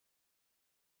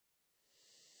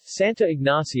Santa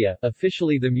Ignacia,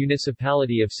 officially the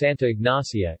municipality of Santa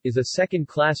Ignacia, is a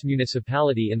second-class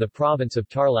municipality in the province of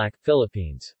Tarlac,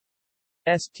 Philippines.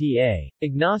 Sta.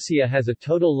 Ignacia has a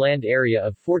total land area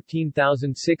of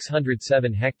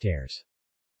 14,607 hectares.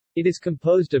 It is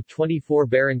composed of 24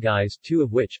 barangays, 2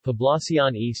 of which,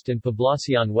 Poblacion East and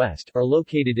Poblacion West, are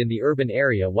located in the urban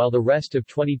area while the rest of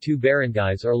 22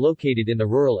 barangays are located in the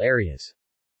rural areas.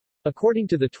 According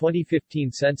to the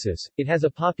 2015 census, it has a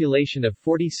population of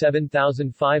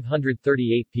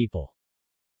 47,538 people.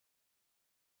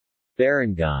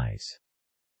 Barangays.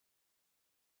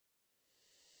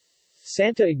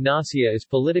 Santa Ignacia is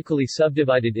politically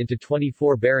subdivided into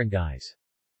 24 barangays.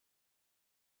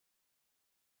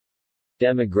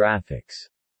 Demographics.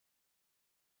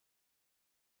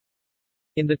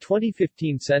 In the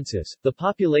 2015 census, the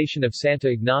population of Santa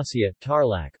Ignacia,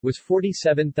 Tarlac, was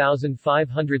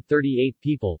 47,538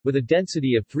 people, with a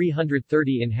density of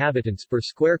 330 inhabitants per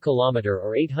square kilometer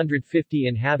or 850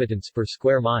 inhabitants per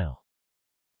square mile.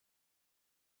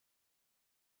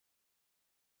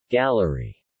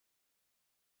 Gallery.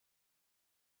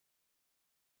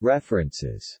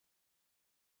 References.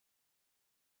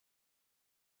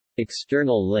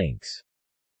 External links.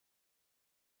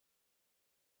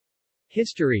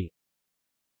 History.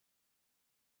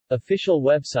 Official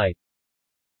website.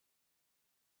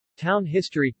 Town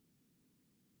history.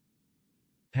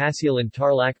 Pasilan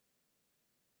Tarlac.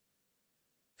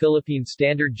 Philippine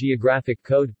Standard Geographic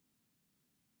Code.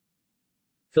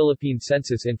 Philippine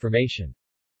Census information.